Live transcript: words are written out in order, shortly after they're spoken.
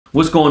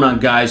What's going on,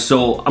 guys?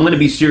 So I'm going to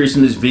be serious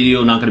in this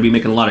video, not going to be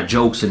making a lot of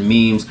jokes and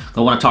memes.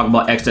 I want to talk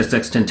about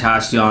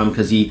XXXTentacion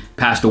because he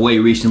passed away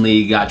recently.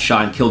 He got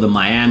shot and killed in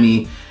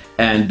Miami,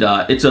 and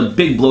it's a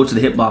big blow to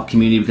the hip-hop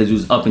community because he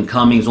was up and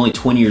coming. He's only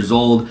 20 years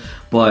old,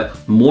 but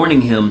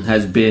mourning him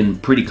has been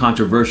pretty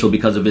controversial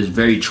because of his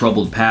very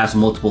troubled past,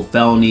 multiple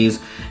felonies,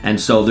 and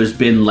so there's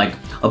been like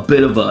a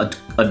bit of a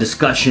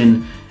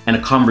discussion and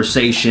a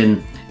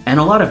conversation and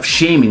a lot of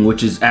shaming,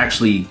 which is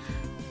actually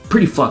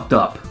pretty fucked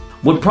up.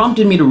 What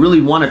prompted me to really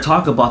want to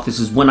talk about this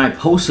is when I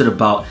posted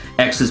about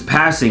X's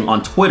passing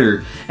on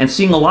Twitter and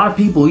seeing a lot of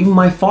people, even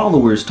my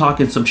followers,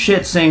 talking some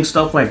shit, saying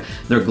stuff like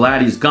they're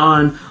glad he's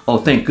gone, oh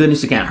thank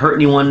goodness he can't hurt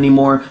anyone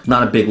anymore,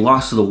 not a big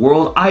loss to the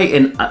world.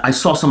 I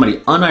saw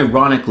somebody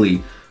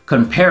unironically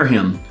compare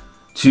him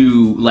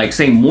to, like,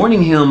 saying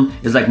mourning him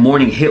is like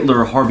mourning Hitler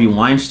or Harvey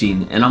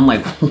Weinstein, and I'm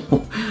like,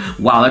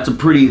 wow, that's a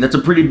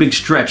pretty big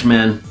stretch,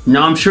 man.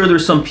 Now I'm sure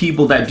there's some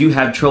people that do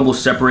have trouble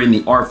separating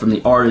the art from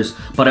the artist,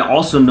 but I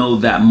also know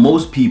that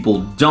most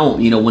people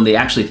don't, you know, when they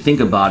actually think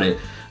about it,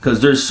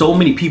 because there's so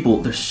many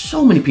people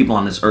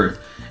on this earth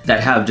that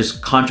have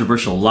just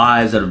controversial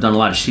lives, that have done a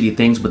lot of shitty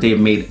things, but they have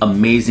made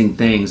amazing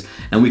things,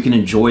 and we can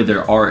enjoy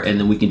their art, and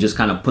then we can just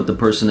kind of put the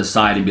person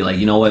aside and be like,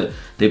 you know what,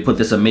 they put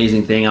this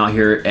amazing thing out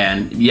here,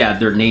 and yeah,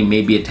 their name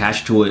may be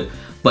attached to it,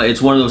 but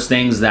it's one of those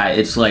things that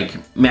it's like,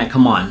 man,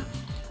 come on,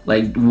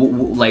 like,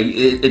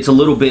 it's a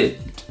little bit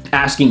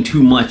asking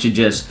too much to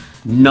just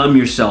numb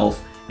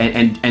yourself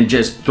and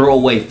just throw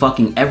away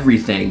fucking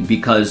everything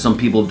because some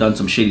people have done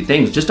some shitty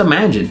things. Just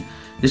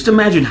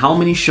imagine how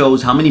many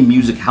shows, how many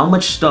music, how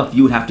much stuff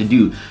you would have to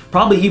do.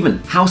 Probably even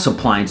house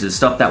appliances,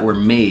 stuff that were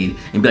made,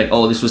 and be like,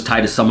 oh, this was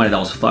tied to somebody that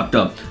was fucked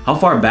up. How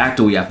far back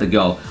do we have to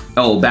go?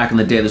 Oh, back in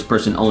the day, this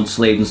person owned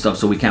slaves and stuff,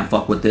 so we can't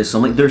fuck with this. So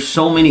I'm like, there's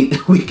so many,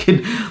 we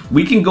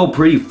can go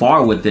pretty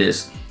far with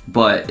this,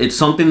 but it's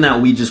something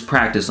that we just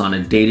practice on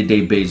a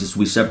day-to-day basis.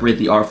 We separate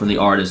the art from the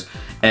artist,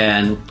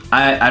 and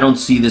I don't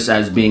see this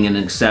as being an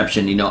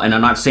exception, you know, and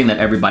I'm not saying that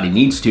everybody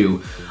needs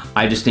to.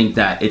 I just think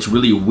that it's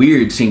really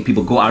weird seeing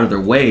people go out of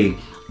their way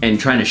and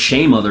trying to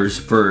shame others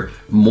for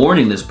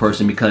mourning this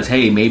person because,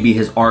 hey, maybe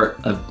his art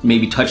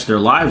maybe touched their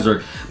lives,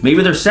 or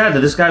maybe they're sad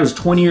that this guy was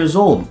 20 years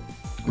old,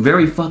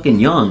 very fucking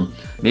young.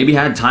 Maybe he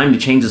had time to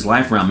change his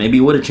life around. Maybe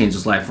he would have changed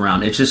his life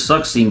around. It just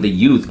sucks seeing the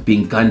youth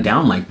being gunned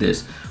down like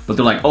this. But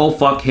they're like, oh,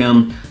 fuck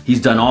him.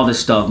 He's done all this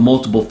stuff,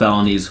 multiple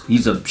felonies.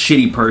 He's a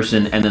shitty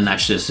person, and then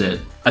that's just it.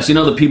 I've seen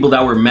other people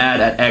that were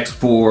mad at X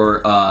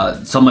for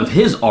some of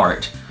his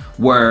art,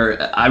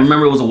 where I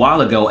remember it was a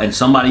while ago and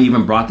somebody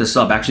even brought this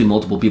up, actually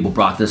multiple people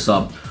brought this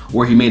up,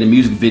 where he made a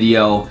music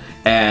video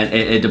and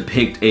it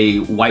depicted a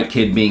white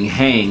kid being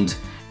hanged,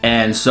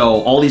 and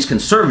so all these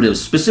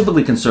conservatives,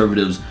 specifically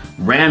conservatives,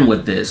 ran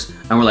with this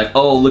and were like,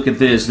 oh, look at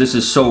this, this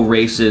is so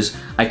racist,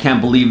 I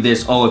can't believe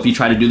this, oh, if you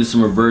try to do this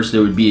in reverse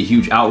there would be a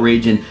huge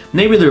outrage, and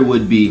maybe there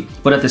would be,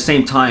 but at the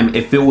same time,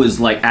 if it was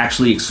like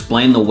actually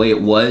explained the way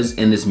it was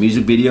in this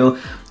music video,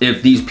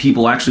 if these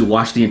people actually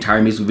watched the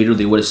entire music video,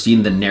 they would have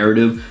seen the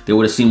narrative, they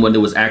would have seen what it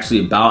was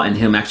actually about, and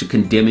him actually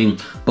condemning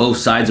both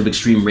sides of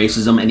extreme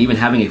racism and even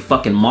having a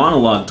fucking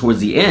monologue towards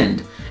the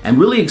end and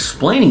really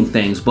explaining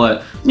things.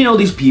 But you know,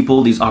 these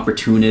people, these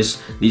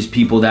opportunists, these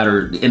people that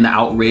are in the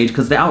outrage,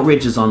 because the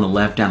outrage is on the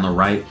left and the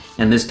right,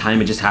 and this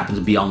time it just happens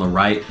to be on the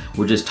right.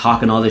 We're just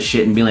talking all this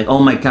shit and being like, oh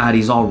my god,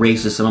 he's all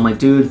racist, and I'm like,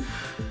 dude,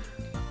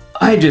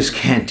 I just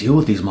can't deal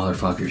with these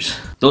motherfuckers.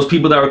 Those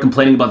people that were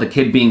complaining about the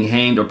kid being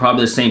hanged are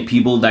probably the same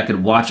people that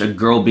could watch a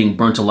girl being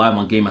burnt alive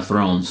on Game of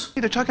Thrones.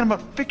 They're talking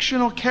about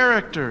fictional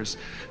characters.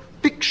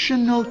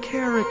 Fictional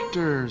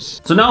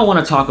characters. So now I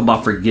want to talk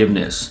about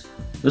forgiveness.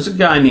 There's a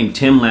guy named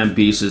Tim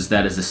Lambesis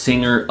that is the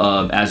singer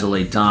of As I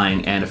Lay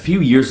Dying, and a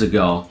few years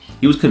ago,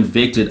 he was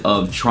convicted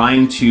of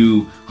trying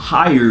to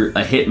hire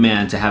a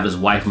hitman to have his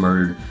wife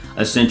murdered.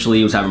 Essentially,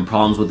 he was having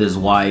problems with his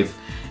wife,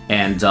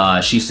 and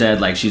she said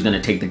like she's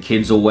gonna take the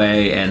kids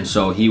away, and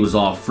so he was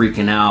all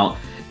freaking out,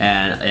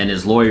 and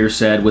his lawyer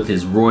said with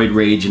his roid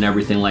rage and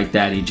everything like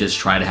that, he just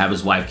tried to have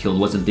his wife killed,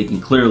 wasn't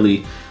thinking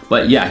clearly,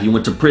 but yeah, he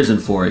went to prison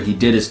for it. He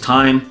did his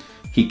time.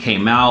 He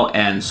came out,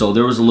 and so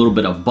there was a little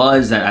bit of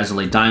buzz that As I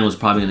Lay Dying was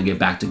probably going to get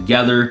back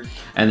together,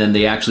 and then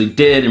they actually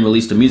did and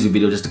released a music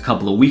video just a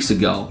couple of weeks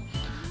ago.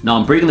 Now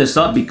I'm bringing this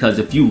up because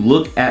if you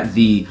look at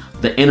the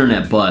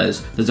internet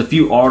buzz, there's a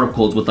few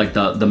articles with like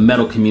the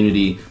metal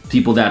community,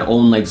 people that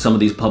own like some of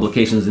these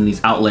publications and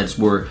these outlets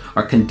are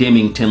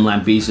condemning Tim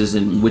Lambesis,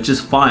 and which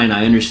is fine,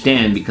 I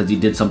understand, because he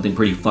did something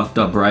pretty fucked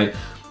up, right?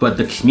 But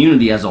the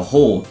community as a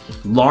whole,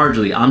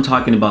 largely, I'm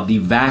talking about the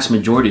vast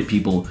majority of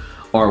people,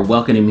 are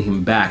welcoming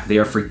him back. They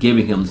are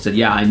forgiving him. They said,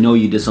 yeah, I know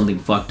you did something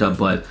fucked up,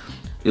 but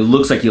it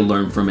looks like you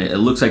learned from it. It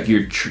looks like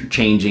you're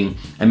changing,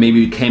 and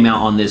maybe you came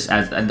out on this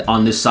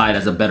side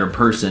as a better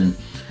person,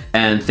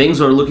 and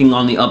things are looking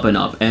on the up and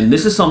up. And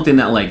this is something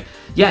that, like,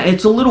 yeah,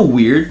 it's a little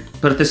weird,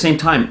 but at the same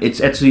time, it's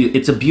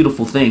a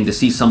beautiful thing to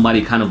see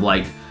somebody kind of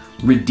like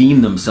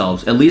redeem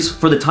themselves. At least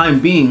for the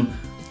time being,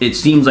 it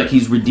seems like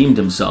he's redeemed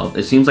himself.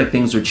 It seems like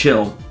things are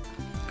chill,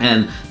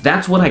 and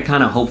that's what I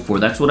kind of hope for.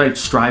 That's what I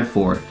strive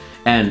for.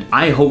 And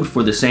I hoped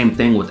for the same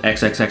thing with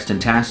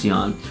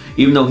XXXTentacion.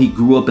 Even though he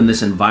grew up in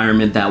this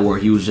environment that where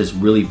he was just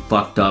really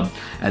fucked up,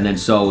 and then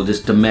so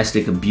this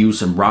domestic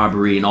abuse and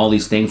robbery and all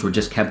these things were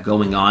just kept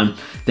going on.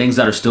 Things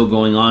that are still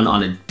going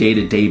on a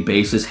day-to-day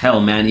basis. Hell,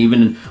 man,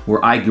 even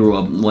where I grew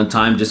up, one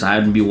time just I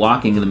happened to be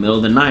walking in the middle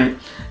of the night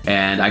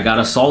and I got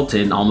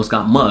assaulted and almost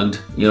got mugged.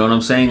 You know what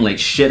I'm saying? Like,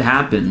 shit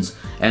happens.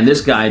 And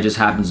this guy just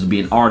happens to be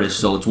an artist,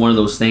 so it's one of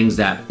those things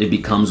that it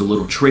becomes a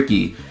little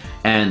tricky.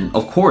 And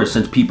of course,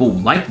 since people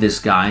like this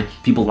guy,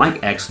 people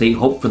like X, they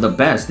hope for the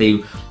best.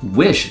 They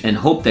wish and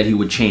hope that he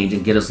would change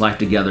and get his life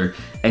together.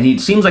 And he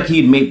seems like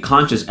he'd made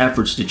conscious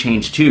efforts to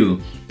change too.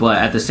 But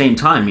at the same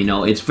time, you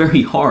know, it's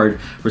very hard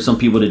for some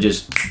people to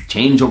just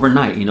change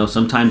overnight. You know,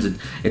 sometimes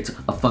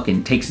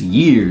it takes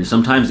years.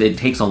 Sometimes it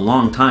takes a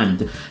long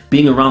time.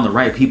 Being around the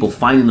right people,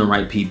 finding the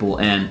right people,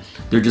 and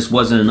there just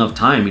wasn't enough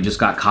time. He just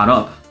got caught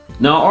up.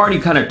 Now, I already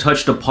kind of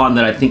touched upon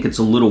that I think it's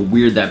a little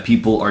weird that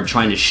people are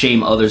trying to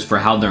shame others for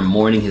how they're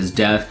mourning his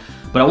death,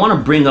 but I want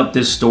to bring up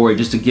this story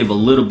just to give a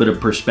little bit of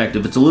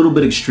perspective. It's a little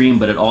bit extreme,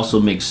 but it also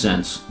makes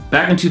sense.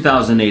 Back in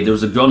 2008, there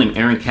was a girl named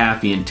Erin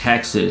Caffey in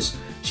Texas.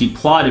 She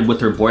plotted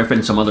with her boyfriend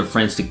and some other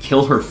friends to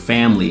kill her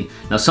family.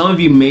 Now, some of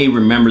you may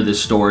remember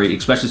this story,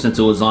 especially since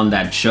it was on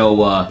that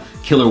show,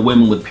 Killer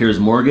Women with Piers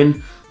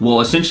Morgan.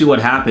 Well, essentially what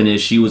happened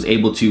is she was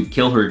able to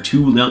kill her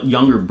two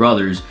younger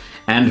brothers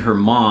and her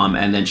mom,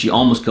 and then she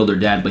almost killed her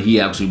dad, but he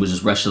actually was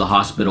just rushed to the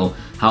hospital.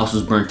 House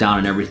was burnt down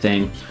and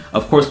everything.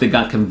 Of course, they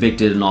got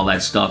convicted and all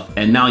that stuff.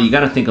 And now you got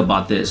to think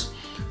about this.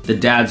 The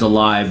dad's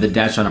alive. The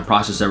dad's trying to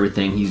process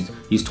everything.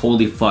 He's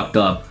totally fucked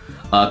up.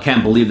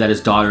 Can't believe that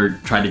his daughter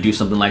tried to do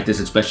something like this,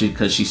 especially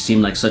because she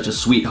seemed like such a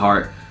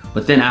sweetheart.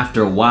 But then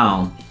after a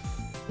while,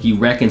 he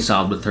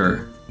reconciled with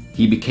her.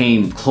 He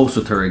became close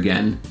with her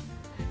again.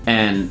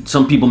 And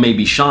some people may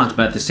be shocked,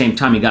 but at the same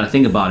time, you got to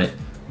think about it.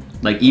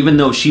 Like, even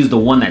though she's the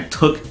one that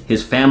took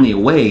his family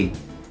away,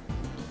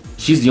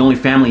 she's the only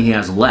family he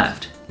has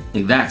left.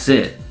 Like, that's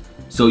it.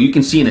 So you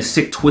can see in a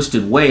sick,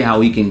 twisted way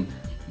how he can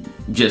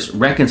just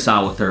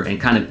reconcile with her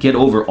and kind of get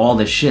over all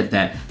the shit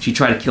that she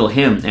tried to kill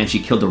him and she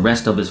killed the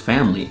rest of his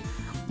family.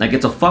 Like,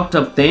 it's a fucked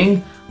up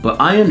thing,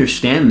 but I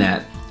understand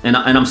that. And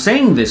I'm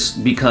saying this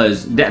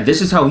because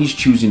this is how he's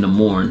choosing to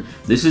mourn.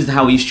 This is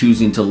how he's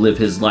choosing to live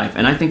his life.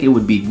 And I think it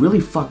would be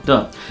really fucked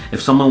up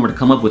if someone were to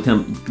come up with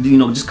him, you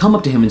know, just come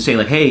up to him and say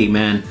like, hey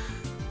man,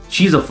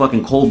 she's a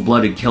fucking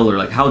cold-blooded killer.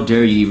 Like, how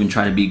dare you even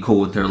try to be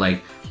cool with her?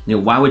 Like, you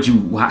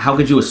know, how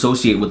could you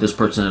associate with this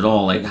person at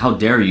all? Like, how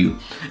dare you?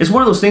 It's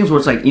one of those things where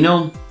it's like, you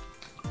know,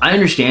 I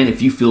understand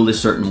if you feel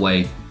this certain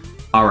way.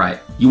 All right,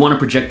 you want to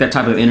project that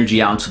type of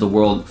energy out into the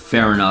world,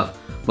 fair enough.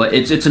 But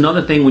it's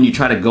another thing when you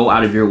try to go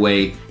out of your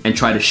way and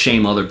try to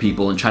shame other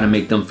people and try to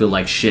make them feel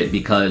like shit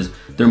because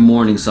they're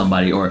mourning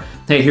somebody, or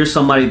hey, here's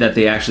somebody that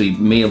they actually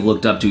may have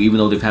looked up to even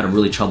though they've had a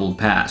really troubled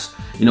past.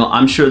 You know,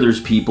 I'm sure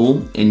there's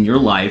people in your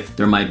life,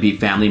 there might be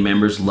family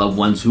members, loved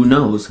ones, who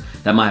knows,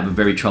 that might have a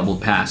very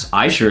troubled past.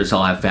 I sure as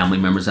hell have family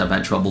members that have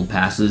had troubled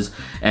pasts,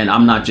 and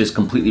I'm not just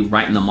completely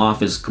writing them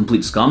off as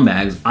complete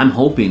scumbags. I'm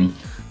hoping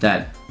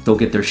that they'll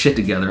get their shit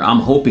together. I'm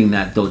hoping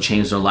that they'll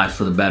change their lives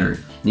for the better.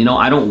 You know,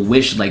 I don't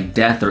wish like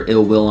death or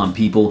ill will on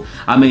people.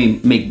 I may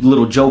make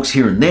little jokes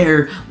here and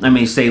there. I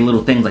may say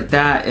little things like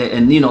that.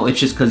 And you know, it's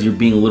just because you're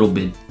being a little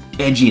bit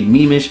edgy and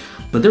memeish.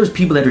 But there's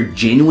people that are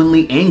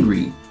genuinely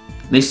angry.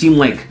 They seem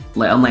like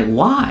I'm like,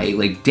 why?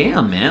 Like,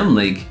 damn, man.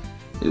 Like,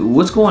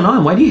 what's going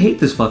on? Why do you hate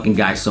this fucking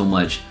guy so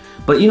much?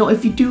 But you know,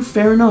 if you do,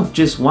 fair enough.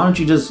 Just why don't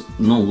you just,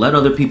 you know, let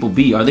other people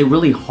be? Are they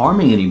really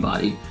harming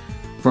anybody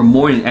for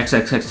mourning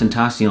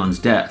XXXTentacion's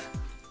death?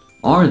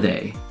 Are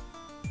they?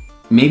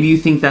 Maybe you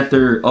think that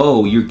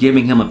you're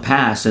giving him a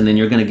pass and then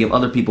you're going to give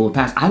other people a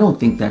pass. I don't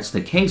think that's the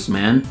case,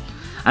 man.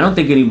 I don't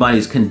think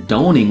anybody's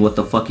condoning what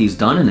the fuck he's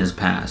done in his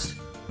past.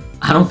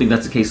 I don't think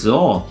that's the case at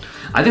all.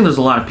 I think there's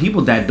a lot of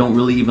people that don't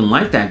really even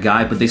like that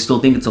guy, but they still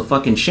think it's a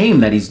fucking shame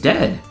that he's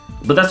dead.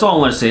 But that's all I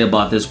want to say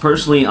about this.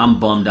 Personally, I'm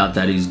bummed out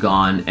that he's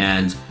gone.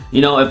 And,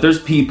 you know, if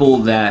there's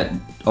people that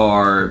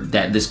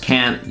this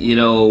can't, you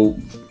know,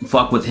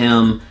 fuck with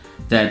him,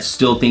 that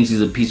still thinks he's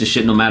a piece of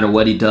shit no matter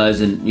what he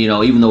does, and you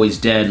know, even though he's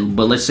dead,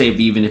 but let's say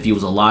even if he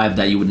was alive,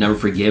 that you would never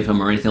forgive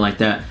him or anything like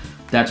that,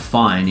 that's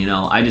fine. You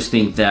know, I just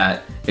think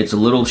that it's a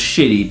little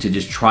shitty to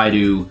just try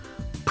to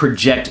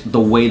project the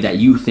way that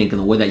you think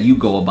and the way that you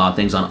go about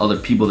things on other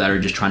people that are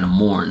just trying to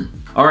mourn.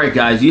 Alright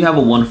guys, you have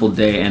a wonderful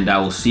day, and I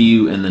will see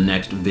you in the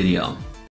next video.